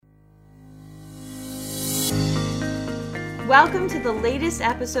Welcome to the latest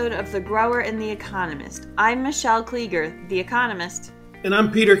episode of The Grower and the Economist. I'm Michelle Klieger, the economist. And I'm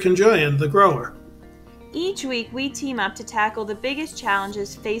Peter Conjoyan, the grower. Each week, we team up to tackle the biggest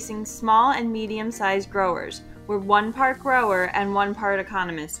challenges facing small and medium-sized growers. We're one part grower and one part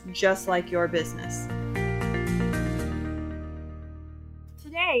economist, just like your business.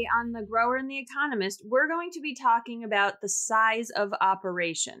 Today on The Grower and the Economist, we're going to be talking about the size of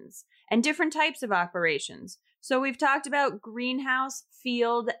operations and different types of operations. So we've talked about greenhouse,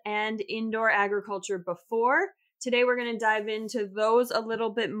 field, and indoor agriculture before. Today we're going to dive into those a little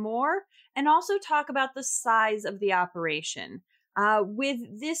bit more and also talk about the size of the operation. With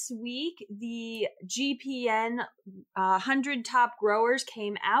this week, the GPN 100 Top Growers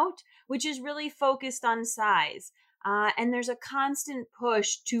came out, which is really focused on size. And there's a constant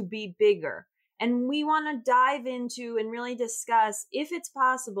push to be bigger. And we want to dive into and really discuss if it's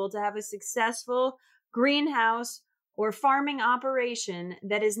possible to have a successful greenhouse or farming operation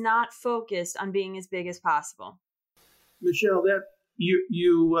that is not focused on being as big as possible. Michelle, that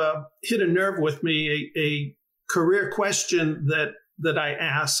you hit a nerve with me. A career question that I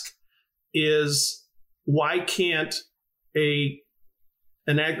ask is, why can't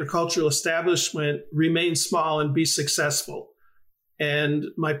an agricultural establishment remain small and be successful? And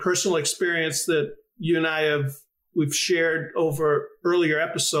my personal experience that you and we've shared over earlier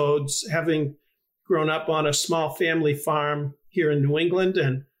episodes, having grown up on a small family farm here in New England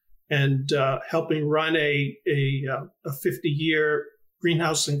and helping run a 50-year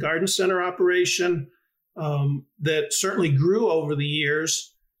greenhouse and garden center operation that certainly grew over the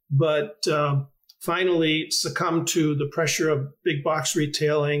years, but finally succumbed to the pressure of big box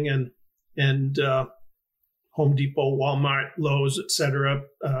retailing and Home Depot, Walmart, Lowe's, et cetera,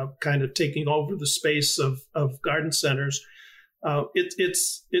 kind of taking over the space of garden centers.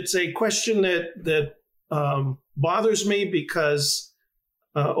 It's a question that bothers me because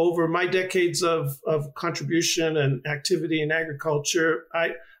over my decades of contribution and activity in agriculture,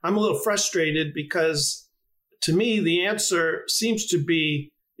 I'm a little frustrated because to me, the answer seems to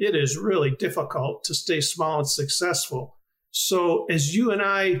be it is really difficult to stay small and successful. So as you and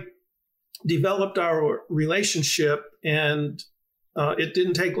I developed our relationship, and it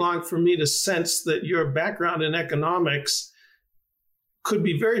didn't take long for me to sense that your background in economics could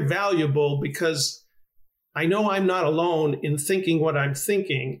be very valuable, because I know I'm not alone in thinking what I'm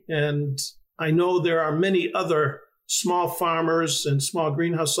thinking. And I know there are many other small farmers and small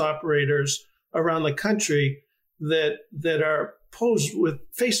greenhouse operators around the country that are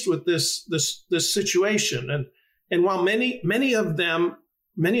faced with this situation. And while many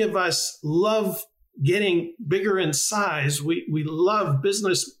of us love getting bigger in size, we love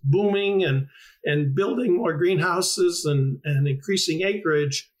business booming and building more greenhouses and increasing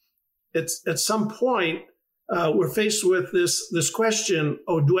acreage. It's at some point we're faced with this question: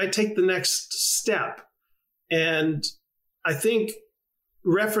 do I take the next step? And I think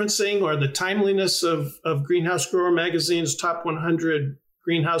referencing or the timeliness of Greenhouse Grower Magazine's Top 100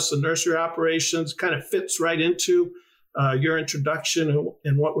 Greenhouse and Nursery Operations kind of fits right into your introduction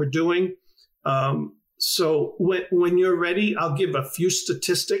and what we're doing. So when you're ready, I'll give a few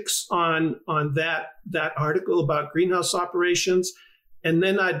statistics on that article about greenhouse operations, and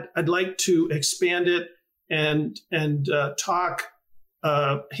then I'd like to expand it and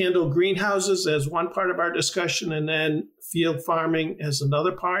handle greenhouses as one part of our discussion, and then field farming as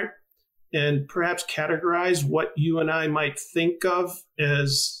another part, and perhaps categorize what you and I might think of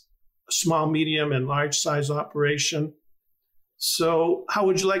as a small, medium, and large size operation. So how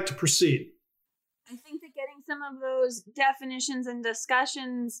would you like to proceed? I think that getting some of those definitions and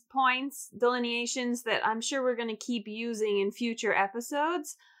discussions points, delineations that I'm sure we're going to keep using in future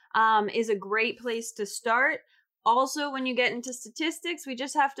episodes is a great place to start. Also, when you get into statistics, we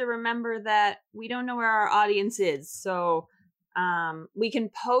just have to remember that we don't know where our audience is. So we can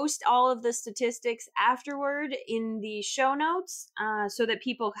post all of the statistics afterward in the show notes so that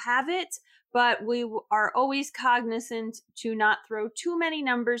people have it. But we are always cognizant to not throw too many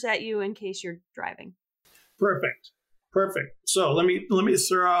numbers at you in case you're driving. Perfect. So let me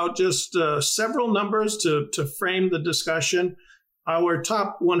throw out just several numbers to frame the discussion. Our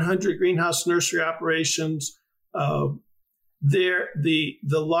top 100 greenhouse nursery operations, the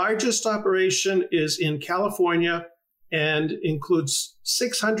largest operation is in California and includes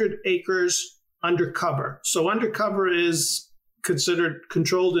 600 acres undercover. So undercover is considered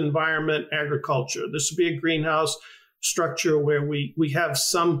controlled environment agriculture. This would be a greenhouse structure where we have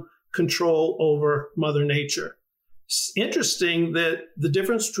some control over Mother Nature. It's interesting that the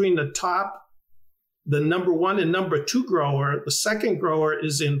difference between the number one and number two grower, the second grower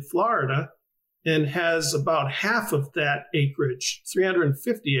is in Florida, and has about half of that acreage,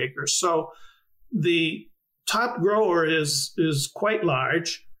 350 acres. So the top grower is quite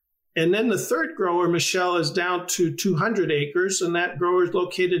large. And then the third grower, Michelle, is down to 200 acres, and that grower is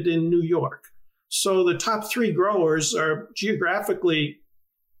located in New York. So the top three growers are geographically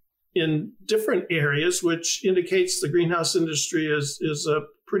in different areas, which indicates the greenhouse industry is a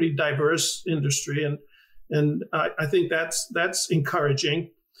pretty diverse industry, and I think that's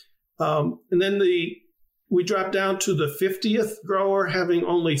encouraging. And then we drop down to the 50th grower having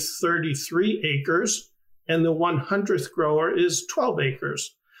only 33 acres, and the 100th grower is 12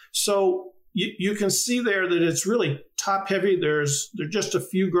 acres. So you can see there that it's really top heavy. There's just a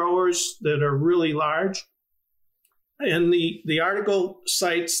few growers that are really large. And the article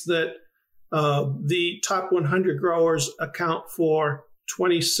cites that the top 100 growers account for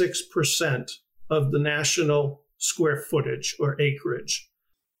 26% of the national square footage or acreage.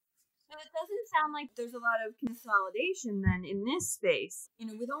 So it doesn't sound like there's a lot of consolidation then in this space,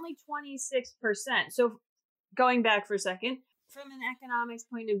 with only 26%. So going back for a second, from an economics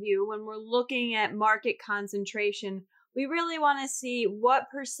point of view, when we're looking at market concentration, we really want to see what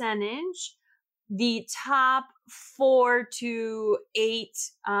percentage the top 4 to 8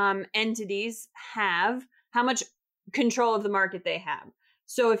 entities have, how much control of the market they have.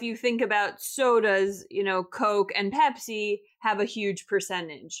 So if you think about sodas, Coke and Pepsi have a huge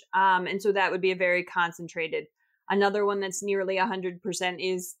percentage. And so that would be a very concentrated. Another one that's nearly 100%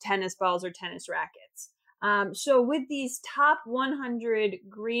 is tennis balls or tennis rackets. So with these top 100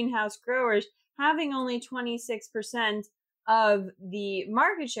 greenhouse growers having only 26% of the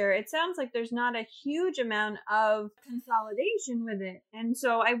market share, it sounds like there's not a huge amount of consolidation with it. And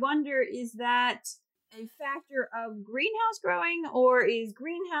so I wonder, is that a factor of greenhouse growing, or is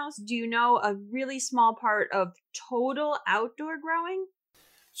greenhouse, a really small part of total outdoor growing?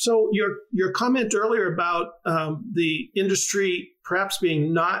 So your comment earlier about the industry perhaps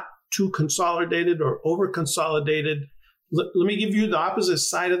being not too consolidated or over consolidated, let me give you the opposite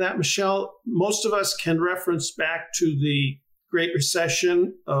side of that, Michelle. Most of us can reference back to the Great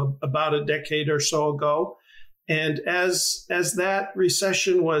Recession of about a decade or so ago. And as that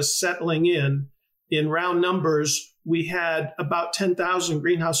recession was settling in round numbers, we had about 10,000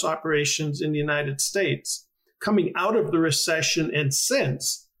 greenhouse operations in the United States. Coming out of the recession and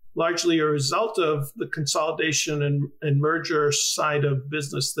since, largely a result of the consolidation and merger side of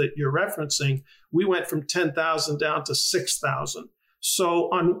business that you're referencing, we went from 10,000 down to 6,000. So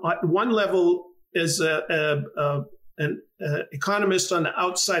on one level, as an economist on the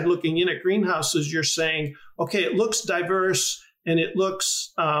outside looking in at greenhouses, you're saying, okay, it looks diverse and it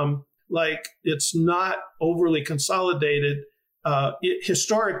looks like it's not overly consolidated.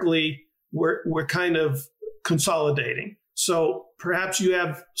 Historically, we're kind of consolidating. So perhaps you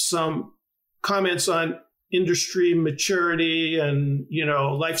have some comments on industry maturity and,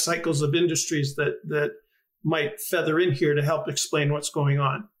 life cycles of industries that might feather in here to help explain what's going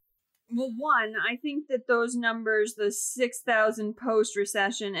on. Well, one, I think that those numbers, the 6,000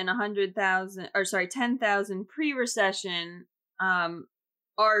 post-recession and 10,000 pre-recession,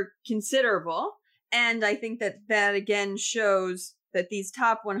 are considerable. And I think that again shows that these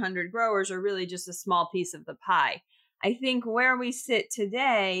top 100 growers are really just a small piece of the pie. I think where we sit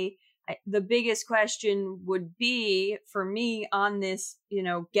today, the biggest question would be for me on this,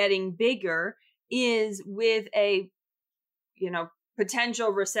 getting bigger, is with a, potential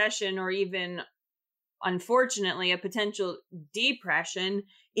recession, or even, unfortunately, a potential depression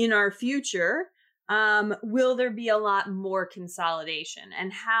in our future, will there be a lot more consolidation,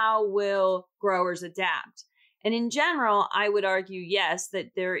 and how will growers adapt? And in general, I would argue, yes,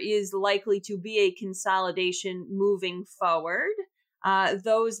 that there is likely to be a consolidation moving forward.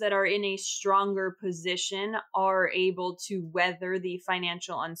 Those that are in a stronger position are able to weather the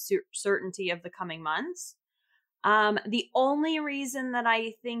financial uncertainty of the coming months. The only reason that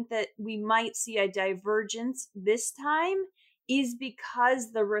I think that we might see a divergence this time is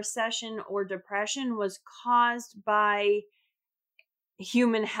because the recession or depression was caused by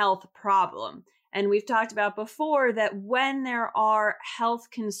human health problem. And we've talked about before that when there are health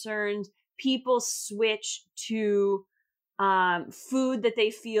concerns, people switch to food that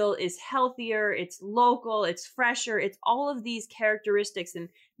they feel is healthier, it's local, it's fresher, it's all of these characteristics, and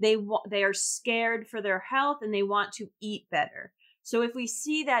they are scared for their health and they want to eat better. So if we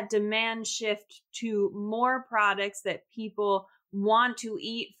see that demand shift to more products that people want to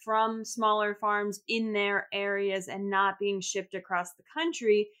eat from smaller farms in their areas and not being shipped across the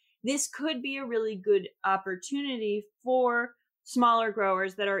country, this could be a really good opportunity for smaller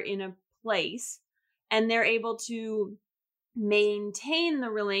growers that are in a place and they're able to maintain the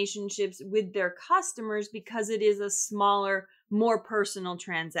relationships with their customers because it is a smaller, more personal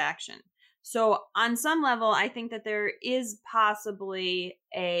transaction. So on some level, I think that there is possibly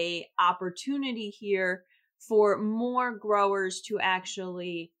a opportunity here for more growers to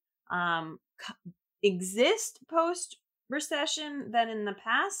actually exist post recession than in the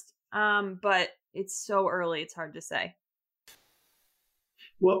past. But it's so early, it's hard to say.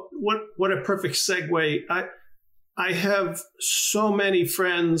 Well, what a perfect segue. I have so many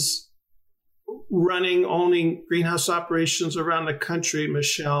friends owning greenhouse operations around the country,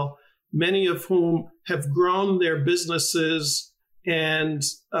 Michelle, many of whom have grown their businesses and,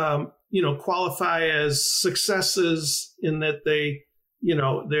 qualify as successes in that they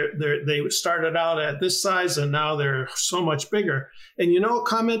started out at this size and now they're so much bigger. And a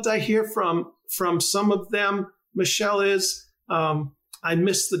comment I hear from some of them, Michelle, is I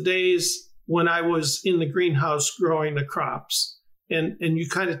miss the days when I was in the greenhouse growing the crops. And you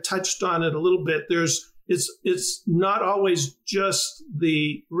kind of touched on it a little bit. It's not always just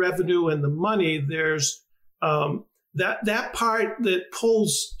the revenue and the money. There's that part that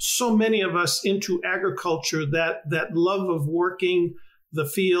pulls so many of us into agriculture, that love of working the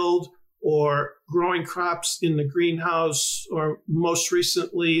field or growing crops in the greenhouse, or most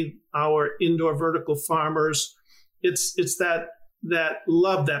recently our indoor vertical farmers. It's that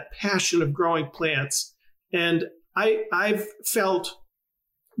love, that passion of growing plants. And I've felt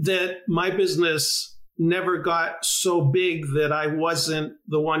that my business never got so big that I wasn't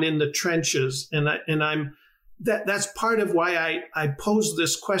the one in the trenches. That's part of why I pose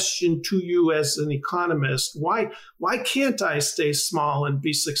this question to you as an economist. Why can't I stay small and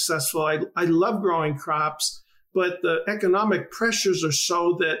be successful? I love growing crops, but the economic pressures are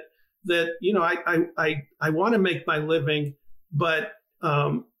so that I want to make my living, but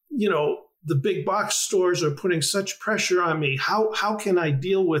the big box stores are putting such pressure on me. How can I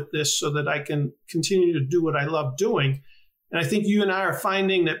deal with this so that I can continue to do what I love doing? And I think you and I are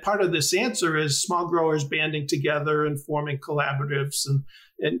finding that part of this answer is small growers banding together and forming collaboratives, and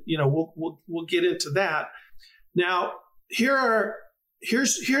we'll get into that. Now,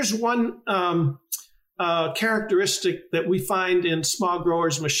 here's one characteristic that we find in small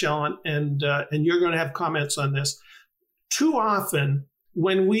growers, Michelle, and you're going to have comments on this. Too often,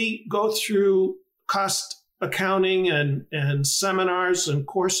 when we go through cost accounting and seminars and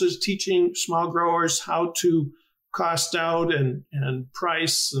courses teaching small growers how to cost out and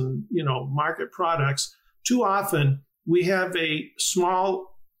price and market products, too often we have a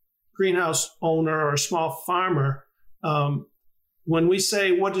small greenhouse owner or small farmer. When we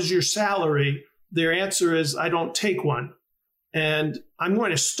say, "What is your salary?" their answer is, "I don't take one." And I'm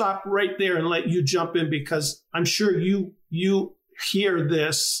going to stop right there and let you jump in, because I'm sure you hear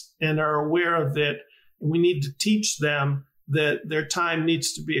this and are aware of it. And we need to teach them that their time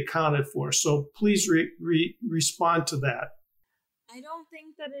needs to be accounted for. So please respond to that. I don't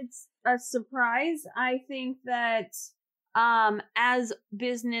think that it's a surprise. I think that as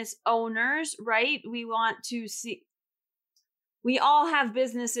business owners, right, we all have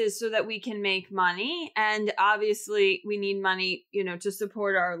businesses so that we can make money. And obviously we need money, to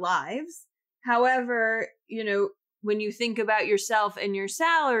support our lives. However, when you think about yourself and your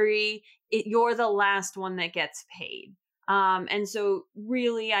salary, you're the last one that gets paid. And so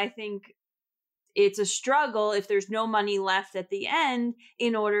really, I think it's a struggle if there's no money left at the end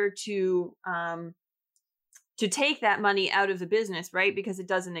in order to take that money out of the business, right? Because it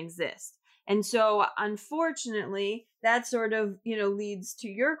doesn't exist. And so unfortunately, that sort of, leads to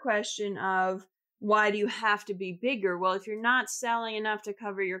your question of, why do you have to be bigger? Well, if you're not selling enough to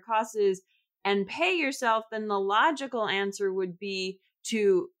cover your costs and pay yourself, then the logical answer would be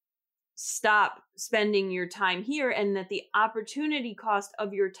to stop spending your time here, and that the opportunity cost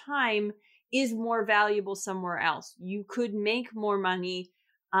of your time is more valuable somewhere else. You could make more money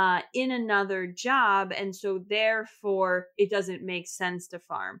in another job, and so therefore it doesn't make sense to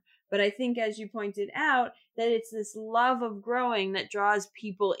farm. But I think, as you pointed out, that it's this love of growing that draws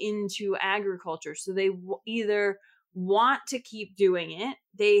people into agriculture. So they either want to keep doing it,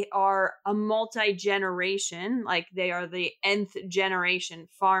 they are a multi-generation, like they are the nth generation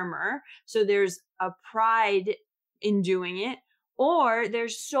farmer, so there's a pride in doing it, or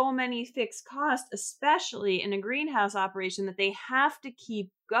there's so many fixed costs, especially in a greenhouse operation, that they have to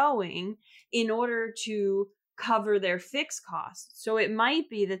keep going in order to cover their fixed costs. So it might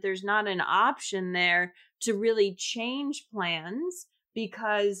be that there's not an option there to really change plans,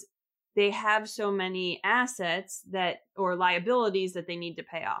 because they have so many assets or liabilities that they need to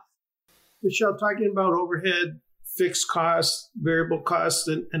pay off. Michelle, talking about overhead, fixed costs, variable costs.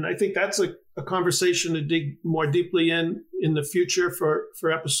 And I think that's a conversation to dig more deeply in the future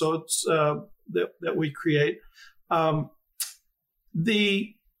for episodes that we create.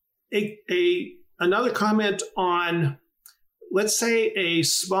 Another comment on, let's say, a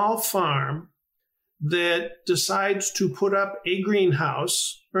small farm that decides to put up a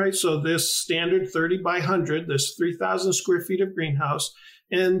greenhouse, right? So this standard 30 by 100, this 3,000 square feet of greenhouse,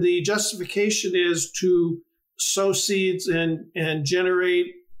 and the justification is to sow seeds and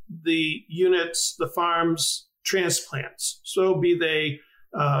generate the units, the farm's transplants. So be they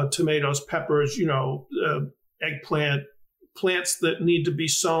tomatoes, peppers, eggplant, plants that need to be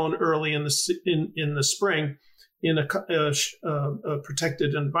sown early in the spring in a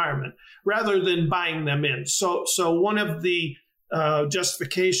protected environment, rather than buying them in. So one of the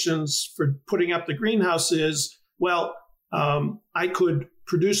justifications for putting up the greenhouse is, well, I could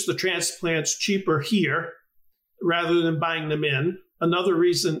produce the transplants cheaper here rather than buying them in. Another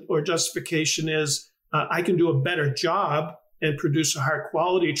reason or justification is I can do a better job and produce a higher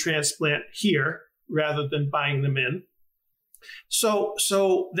quality transplant here rather than buying them in. So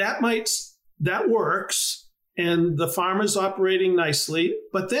that works, and the farm is operating nicely.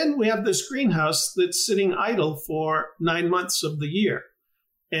 But then we have this greenhouse that's sitting idle for 9 months of the year,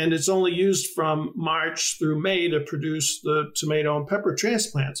 and it's only used from March through May to produce the tomato and pepper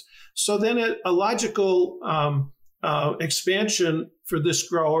transplants. So then a logical expansion for this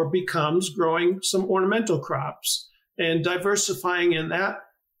grower becomes growing some ornamental crops and diversifying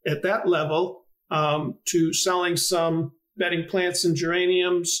at that level to selling some bedding plants and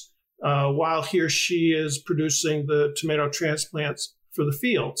geraniums while he or she is producing the tomato transplants for the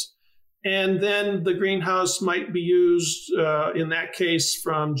fields. And then the greenhouse might be used in that case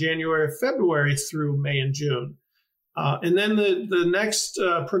from January, February through May and June. And then the next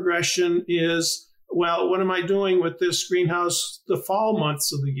progression is, well, what am I doing with this greenhouse the fall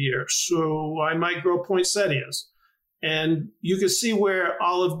months of the year? So I might grow poinsettias. And you can see where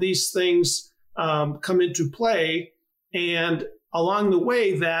all of these things come into play. And along the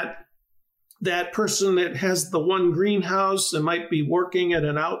way, that person that has the one greenhouse and might be working at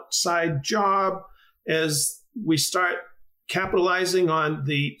an outside job, as we start capitalizing on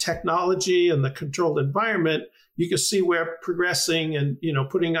the technology and the controlled environment, you can see where progressing and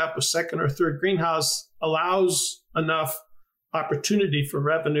putting up a second or third greenhouse allows enough opportunity for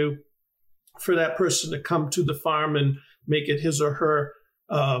revenue for that person to come to the farm and make it his or her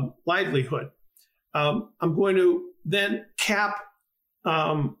livelihood. I'm going to then cap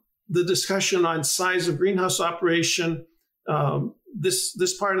the discussion on size of greenhouse operation.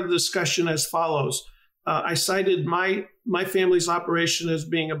 This part of the discussion as follows. I cited my family's operation as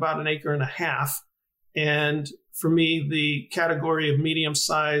being about 1.5 acres. And for me, the category of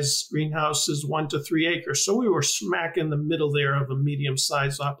medium-sized greenhouse is 1 to 3 acres. So we were smack in the middle there of a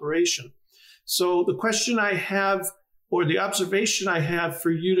medium-sized operation. So the question I have, or the observation I have for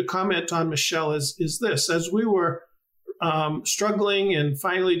you to comment on, Michelle, is this. As we were struggling and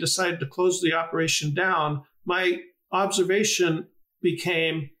finally decided to close the operation down, my observation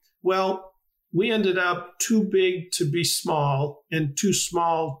became, well, we ended up too big to be small and too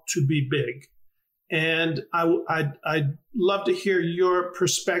small to be big. And I'd love to hear your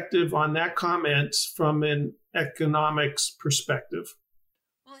perspective on that comment from an economics perspective.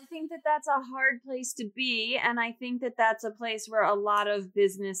 Well, I think that that's a hard place to be. And I think that that's a place where a lot of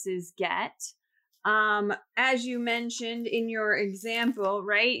businesses get. As you mentioned in your example,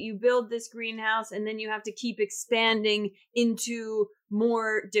 right? You build this greenhouse and then you have to keep expanding into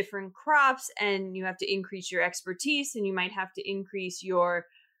more different crops, and you have to increase your expertise, and you might have to increase your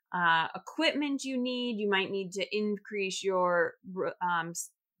equipment you need. You might need to increase your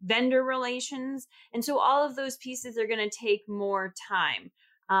vendor relations. And so all of those pieces are going to take more time.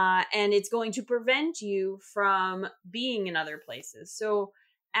 And it's going to prevent you from being in other places. So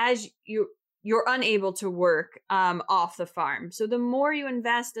as you're unable to work off the farm. So the more you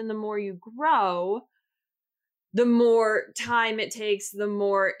invest and the more you grow, the more time it takes, the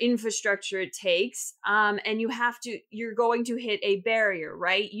more infrastructure it takes. And you're going to hit a barrier,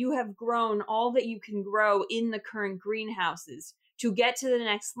 right? You have grown all that you can grow in the current greenhouses. To get to the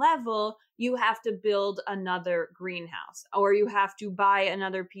next level, you have to build another greenhouse, or you have to buy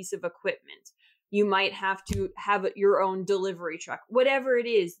another piece of equipment. You might have to have your own delivery truck, whatever it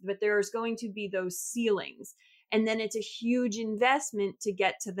is, but there's going to be those ceilings. And then it's a huge investment to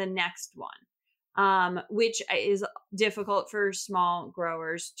get to the next one, which is difficult for small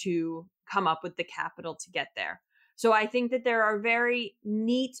growers to come up with the capital to get there. So I think that there are very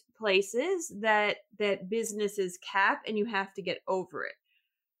neat places that businesses cap, and you have to get over it.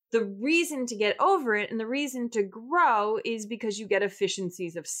 the reason to get over it and the reason to grow is because you get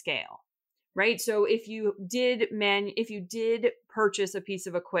efficiencies of scale, right? So if you did purchase a piece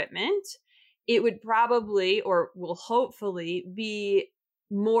of equipment, it would probably, or will hopefully, be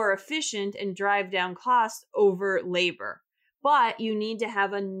more efficient and drive down costs over labor. But you need to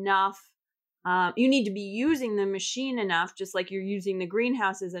have enough, you need to be using the machine enough, just like you're using the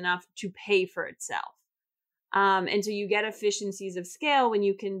greenhouses enough to pay for itself. And so you get efficiencies of scale when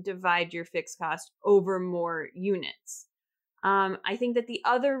you can divide your fixed cost over more units. I think that the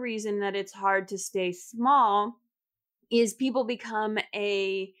other reason that it's hard to stay small is people become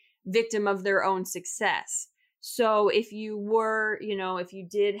a victim of their own success. So if you were, if you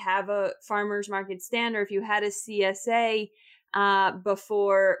did have a farmer's market stand, or if you had a CSA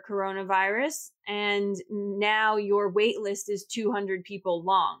before coronavirus, and now your wait list is 200 people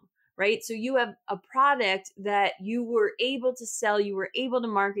long, right? So you have a product that you were able to sell, you were able to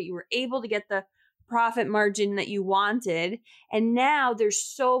market, you were able to get the profit margin that you wanted. And now there's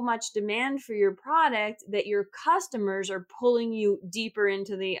so much demand for your product that your customers are pulling you deeper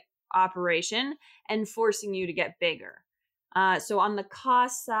into the operation and forcing you to get bigger. So on the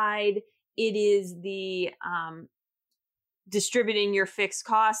cost side, it is the distributing your fixed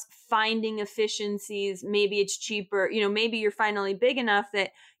costs, finding efficiencies. Maybe it's cheaper. Maybe you're finally big enough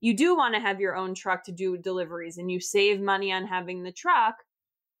that you do want to have your own truck to do deliveries, and you save money on having the truck.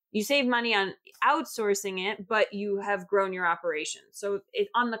 You save money on outsourcing it, but you have grown your operation. So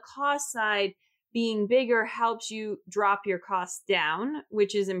on the cost side, being bigger helps you drop your costs down,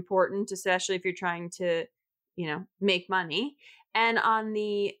 which is important, especially if you're trying to, make money. And on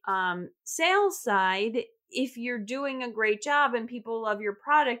the sales side, if you're doing a great job and people love your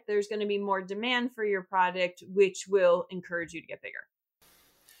product, there's going to be more demand for your product, which will encourage you to get bigger.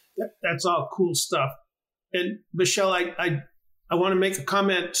 That's all cool stuff. And Michelle, I want to make a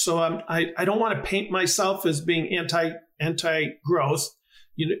comment. So I don't want to paint myself as being anti-growth.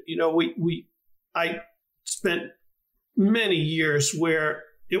 I spent many years where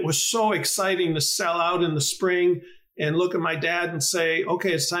it was so exciting to sell out in the spring and look at my dad and say,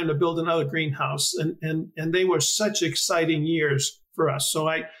 okay, it's time to build another greenhouse. And they were such exciting years for us. So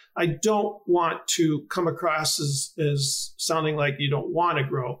I don't want to come across as sounding like you don't want to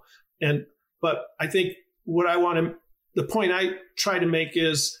grow. But I think the point I try to make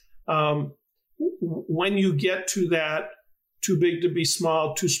is when you get to that too big to be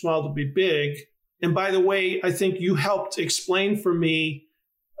small, too small to be big. And by the way, I think you helped explain for me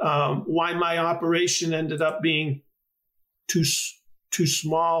why my operation ended up being too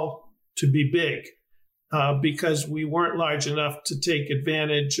small to be big, because we weren't large enough to take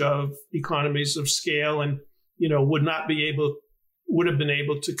advantage of economies of scale, and would have been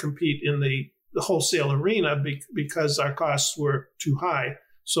able to compete in the wholesale arena because our costs were too high.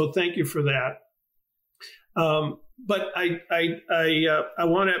 So thank you for that. But I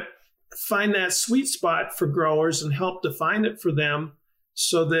want to find that sweet spot for growers and help define it for them,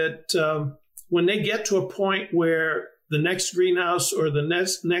 so that when they get to a point where the next greenhouse or the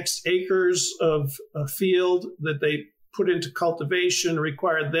next acres of a field that they put into cultivation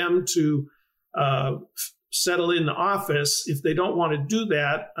require them to settle in the office, if they don't want to do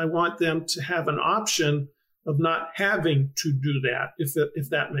that, I want them to have an option of not having to do that, if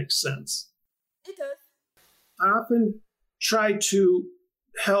that makes sense. It does. I often try to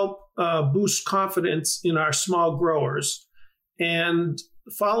help boost confidence in our small growers. And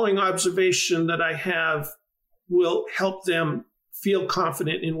the following observation that I have will help them feel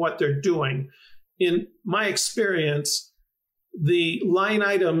confident in what they're doing. In my experience, the line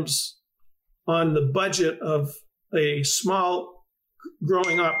items on the budget of a small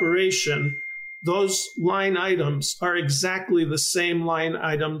growing operation, those line items are exactly the same line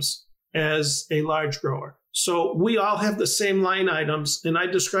items as a large grower. So we all have the same line items, and I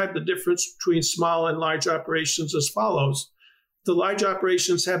describe the difference between small and large operations as follows. The large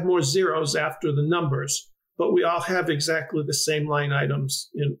operations have more zeros after the numbers, but we all have exactly the same line items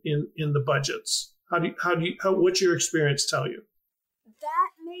in the budgets. What's your experience tell you? That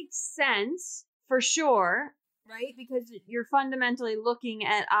makes sense for sure, right? Because you're fundamentally looking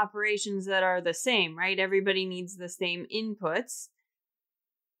at operations that are the same, right? Everybody needs the same inputs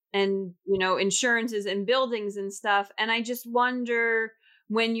and, insurances and buildings and stuff. And I just wonder,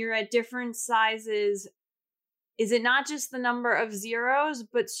 when you're at different sizes, is it not just the number of zeros,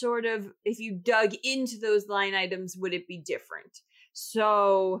 but sort of if you dug into those line items, would it be different?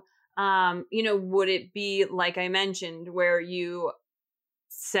 So, would it be, like I mentioned, where you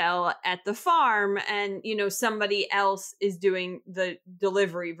sell at the farm and, somebody else is doing the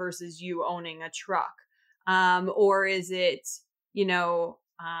delivery versus you owning a truck? Or is it,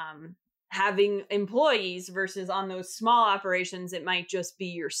 having employees versus on those small operations, it might just be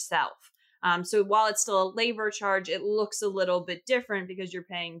yourself. So while it's still a labor charge, it looks a little bit different because you're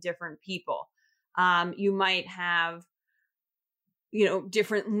paying different people. You might have,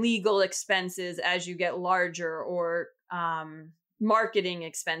 different legal expenses as you get larger, or marketing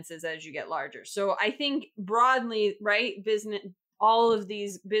expenses as you get larger. So I think broadly, right, all of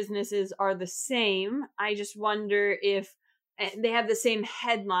these businesses are the same. I just wonder if they have the same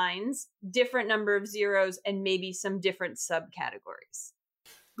headlines, different number of zeros, and maybe some different subcategories.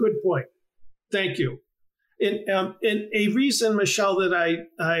 Good point. Thank you. And a reason, Michelle, that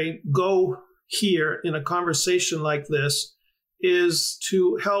I go here in a conversation like this is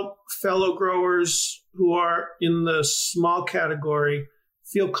to help fellow growers who are in the small category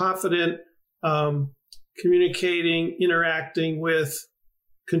feel confident communicating, interacting with,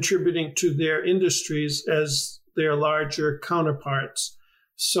 contributing to their industries as their larger counterparts.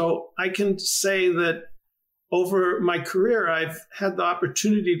 So I can say that over my career, I've had the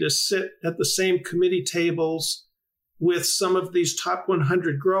opportunity to sit at the same committee tables with some of these top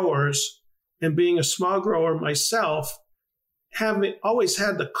 100 growers, and being a small grower myself, having always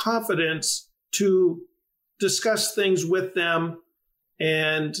had the confidence to discuss things with them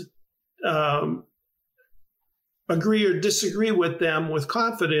and agree or disagree with them with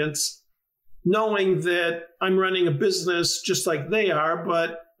confidence, knowing that I'm running a business just like they are,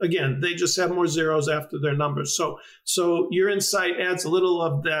 but again, they just have more zeros after their numbers. So your insight adds a little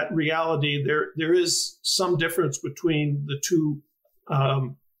of that reality. There is some difference between the two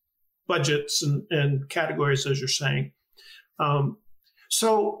budgets and categories, as you're saying.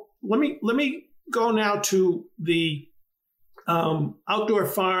 So let me go now to the outdoor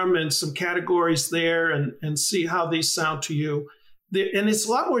farm and some categories there, and see how these sound to you. And it's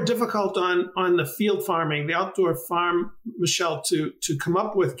a lot more difficult on the field farming, the outdoor farm, Michelle, to come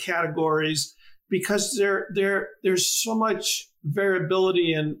up with categories, because there's so much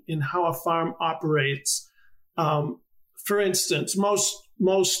variability in how a farm operates. For instance,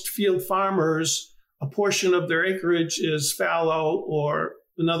 most field farmers, a portion of their acreage is fallow, or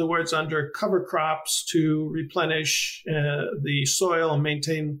in other words, under cover crops to replenish the soil and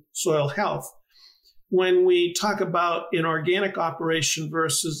maintain soil health. When we talk about an organic operation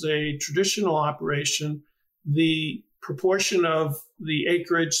versus a traditional operation, the proportion of the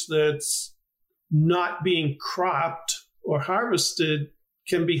acreage that's not being cropped or harvested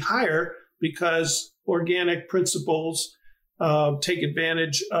can be higher, because organic principles take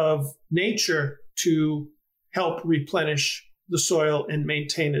advantage of nature to help replenish the soil and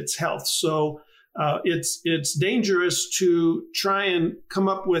maintain its health. So it's dangerous to try and come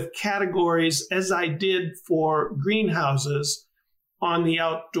up with categories, as I did for greenhouses on the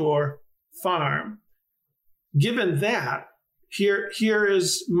outdoor farm. Given that, here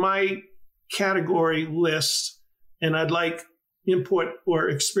is my category list, and I'd like input or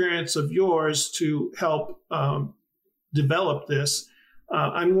experience of yours to help develop this.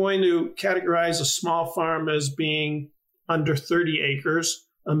 I'm going to categorize a small farm as being under 30 acres,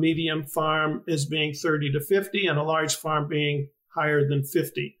 a medium farm as being 30 to 50, and a large farm being higher than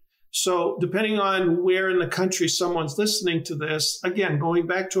 50. So depending on where in the country someone's listening to this, again, going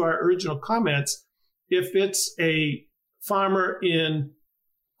back to our original comments, if it's a farmer in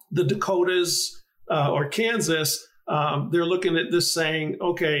the Dakotas or Kansas, they're looking at this saying,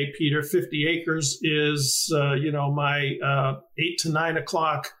 okay, Peter, 50 acres is, my 8 to 9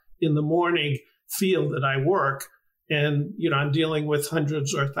 o'clock in the morning field that I work. And, I'm dealing with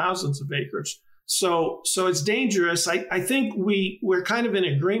hundreds or thousands of acres. So it's dangerous. I think we're kind of in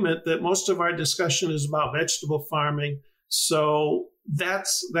agreement that most of our discussion is about vegetable farming. So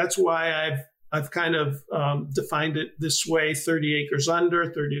that's why I've kind of defined it this way: 30 acres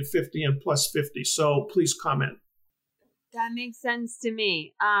under, 30 to 50, and plus 50. So please comment. That makes sense to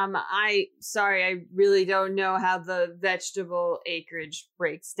me. I really don't know how the vegetable acreage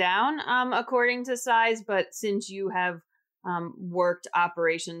breaks down according to size, but since you have worked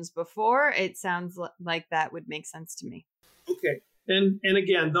operations before, it sounds like that would make sense to me. Okay. And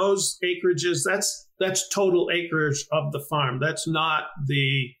again, those acreages, that's total acres of the farm. That's not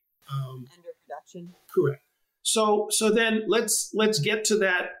the underproduction. Correct. So then let's get to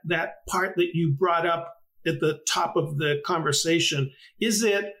that part that you brought up at the top of the conversation. Is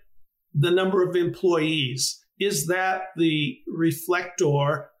it the number of employees? Is that the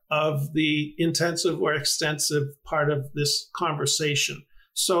reflector of the intensive or extensive part of this conversation?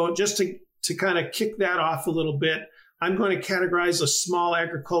 So just to kind of kick that off a little bit, I'm going to categorize a small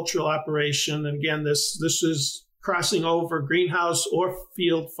agricultural operation. And again, this is crossing over greenhouse or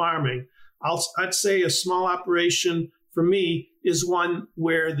field farming. I'd say a small operation, for me is one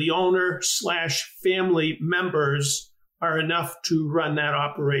where the owner / family members are enough to run that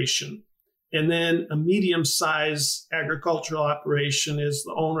operation. And then a medium-sized agricultural operation is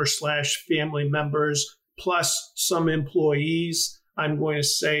the owner / family members plus some employees. I'm going to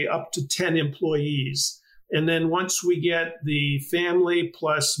say up to 10 employees. And then once we get the family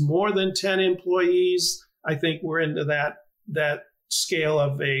plus more than 10 employees, I think we're into that scale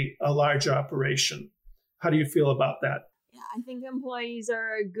of a large operation. How do you feel about that? Yeah, I think employees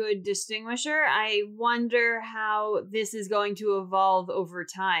are a good distinguisher. I wonder how this is going to evolve over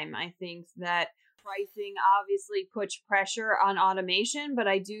time. I think that pricing obviously puts pressure on automation, but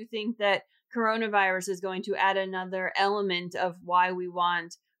I do think that coronavirus is going to add another element of why we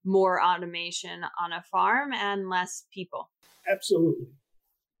want more automation on a farm and less people. Absolutely.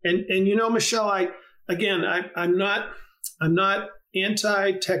 And Michelle, I'm not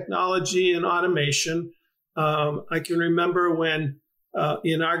anti-technology and automation. I can remember when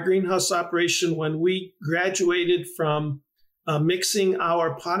in our greenhouse operation, when we graduated from mixing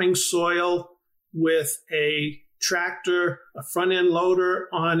our potting soil with a tractor, a front end loader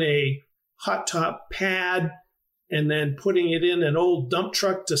on a hot top pad, and then putting it in an old dump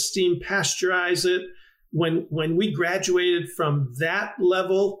truck to steam pasteurize it. When we graduated from that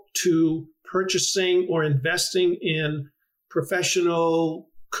level to purchasing or investing in professional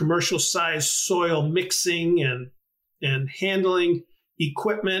commercial size soil mixing and handling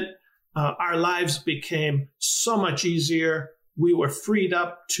equipment, our lives became so much easier. We were freed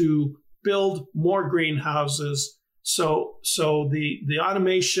up to build more greenhouses. So the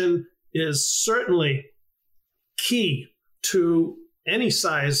automation is certainly key to any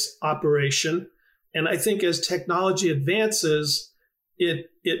size operation. And I think as technology advances,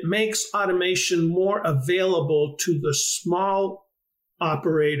 it makes automation more available to the small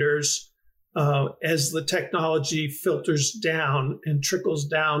operators as the technology filters down and trickles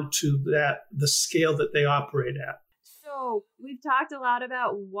down to the scale that they operate at. So we've talked a lot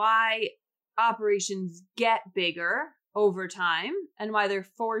about why operations get bigger over time and why they're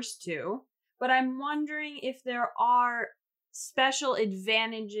forced to. But I'm wondering if there are special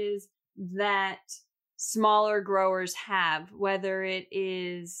advantages that smaller growers have, whether it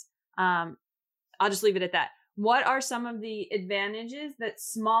is, I'll just leave it at that. What are some of the advantages that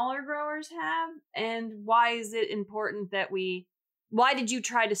smaller growers have, and why is it important that why did you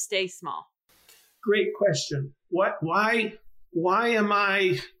try to stay small? Great question. Why am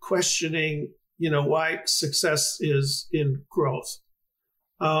I questioning, why success is in growth?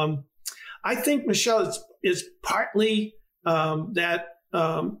 I think, Michelle, it's partly that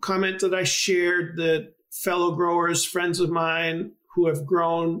comment that I shared that fellow growers, friends of mine who have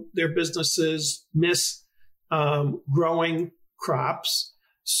grown their businesses miss growing crops.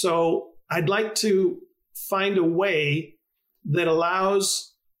 So I'd like to find a way that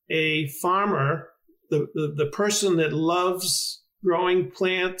allows a farmer, the person that loves growing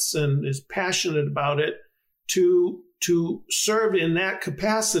plants and is passionate about it, to serve in that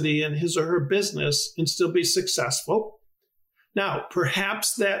capacity in his or her business and still be successful. Now,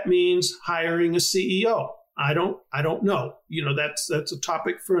 perhaps that means hiring a CEO. I don't know. That's a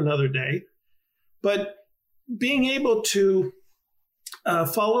topic for another day. But being able to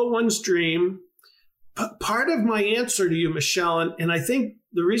follow one's dream, part of my answer to you, Michelle, and I think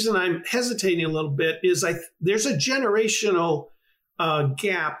the reason I'm hesitating a little bit is there's a generational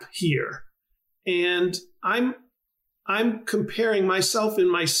gap here. And I'm comparing myself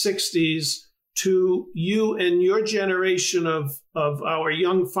in my 60s to you and your generation of our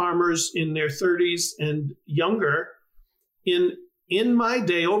young farmers in their 30s and younger. In my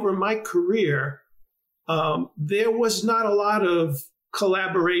day, over my career, there was not a lot of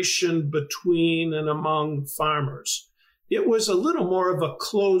collaboration between and among farmers. It was a little more of a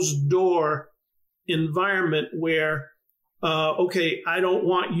closed door environment where, okay, I don't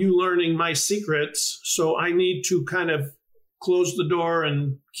want you learning my secrets, so I need to kind of close the door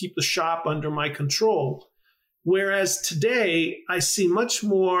and keep the shop under my control. Whereas today, I see much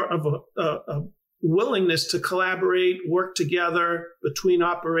more of a willingness to collaborate, work together between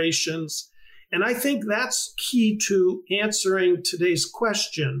operations. And I think that's key to answering today's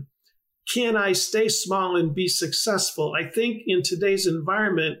question. Can I stay small and be successful? I think in today's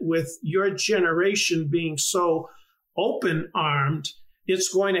environment, with your generation being so open-armed,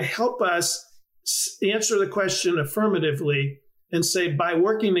 it's going to help us answer the question affirmatively and say, by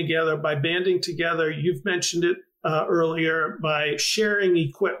working together, by banding together, you've mentioned it earlier, by sharing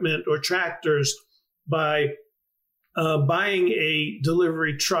equipment or tractors, by buying a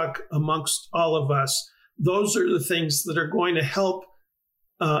delivery truck amongst all of us. Those are the things that are going to help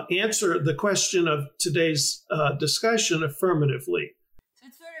answer the question of today's discussion affirmatively. So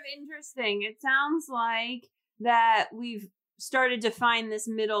it's sort of interesting. It sounds like that we've started to find this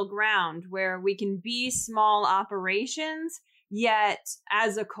middle ground where we can be small operations, yet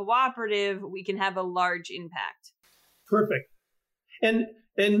as a cooperative, we can have a large impact. Perfect. And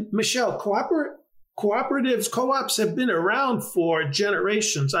Michelle, cooperatives, co-ops have been around for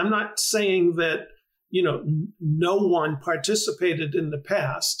generations. I'm not saying that, no one participated in the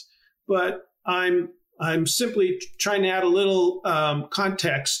past, but I'm simply trying to add a little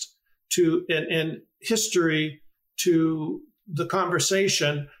context to and history to the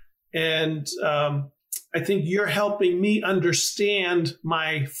conversation. And I think you're helping me understand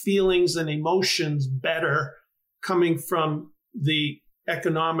my feelings and emotions better coming from the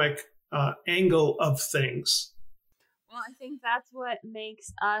economic angle of things. Well, I think that's what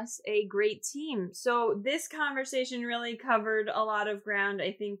makes us a great team. So this conversation really covered a lot of ground.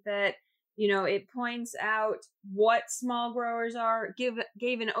 I think that, it points out what small growers are, gave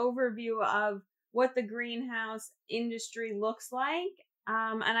an overview of what the greenhouse industry looks like.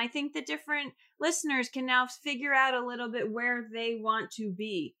 And I think the different listeners can now figure out a little bit where they want to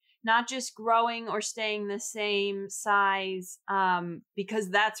be, not just growing or staying the same size because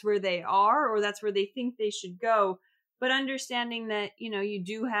that's where they are or that's where they think they should go, but understanding that, you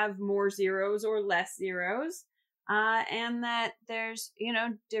do have more zeros or less zeros, and that there's,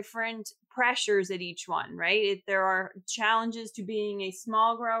 different pressures at each one, right? There are challenges to being a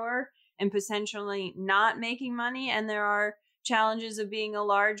small grower and potentially not making money, and there are challenges of being a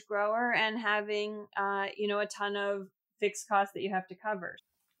large grower and having, a ton of fixed costs that you have to cover.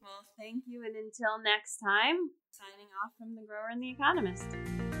 Well, thank you, and until next time, signing off from The Grower and the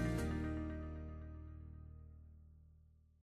Economist.